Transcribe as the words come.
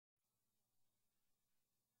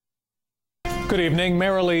Good evening.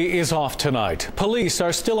 Marilee is off tonight. Police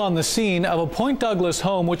are still on the scene of a Point Douglas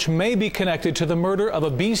home which may be connected to the murder of a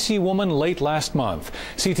BC woman late last month.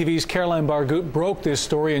 CTV's Caroline Bargut broke this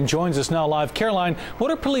story and joins us now live. Caroline, what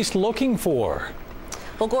are police looking for?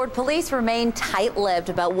 Well, Gord, police remain tight-lipped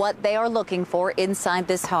about what they are looking for inside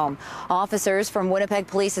this home. Officers from Winnipeg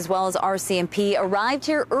Police as well as RCMP arrived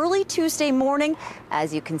here early Tuesday morning.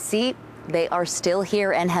 As you can see, they are still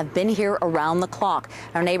here and have been here around the clock.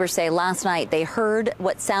 Our neighbors say last night they heard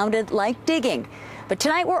what sounded like digging. But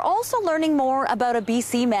tonight we're also learning more about a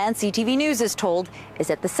BC man CTV News is told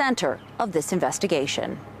is at the center of this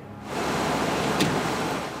investigation.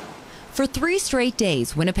 For 3 straight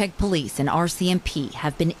days, Winnipeg Police and RCMP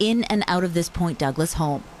have been in and out of this Point Douglas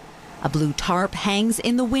home. A blue tarp hangs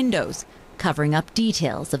in the windows, covering up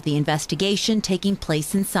details of the investigation taking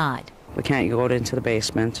place inside. We can't go into the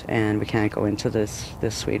basement, and we can't go into this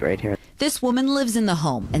suite right here. This woman lives in the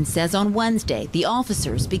home and says on Wednesday the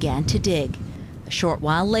officers began to dig. A short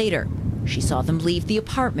while later, she saw them leave the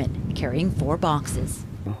apartment carrying 4 boxes.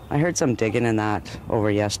 I heard some digging in that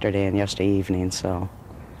over yesterday and yesterday evening, so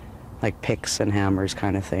like picks and hammers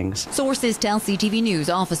kind of things. Sources tell CTV News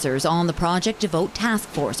officers on the Project Devote task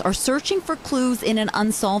force are searching for clues in an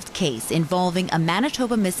unsolved case involving a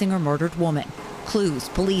Manitoba missing or murdered woman. Clues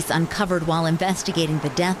police uncovered while investigating the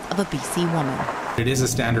death of a BC woman. It is a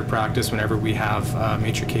standard practice whenever we have a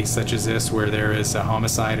major case such as this where there is a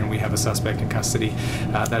homicide and we have a suspect in custody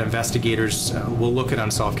that investigators will look at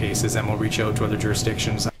unsolved cases and will reach out to other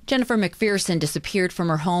jurisdictions. Jennifer McPherson disappeared from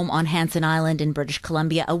her home on Hanson Island in British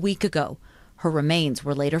Columbia a week ago. Her remains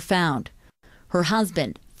were later found. Her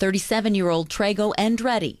husband, 37-year-old Trego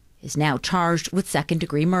Andretti, is now charged with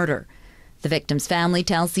second-degree murder. The victim's family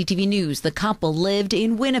tells CTV News the couple lived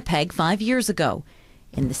in Winnipeg 5 years ago.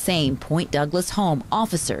 In the same Point Douglas home,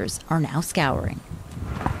 officers are now scouring.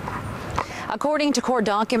 According to court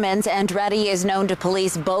documents, Andretti is known to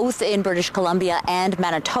police both in British Columbia and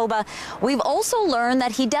Manitoba. We've also learned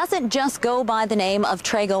that he doesn't just go by the name of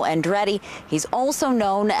Trego Andretti. He's also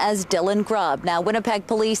known as Dylan Grubb. Now, Winnipeg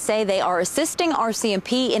police say they are assisting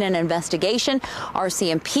RCMP in an investigation.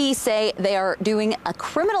 RCMP say they are doing a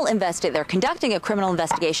criminal investigation. They're conducting a criminal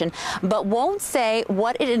investigation, but won't say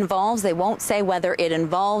what it involves. They won't say whether it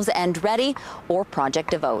involves Andretti or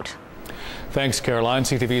Project Devote. Thanks, Caroline.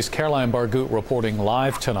 CTV's Caroline Bargut reporting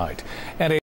live tonight. And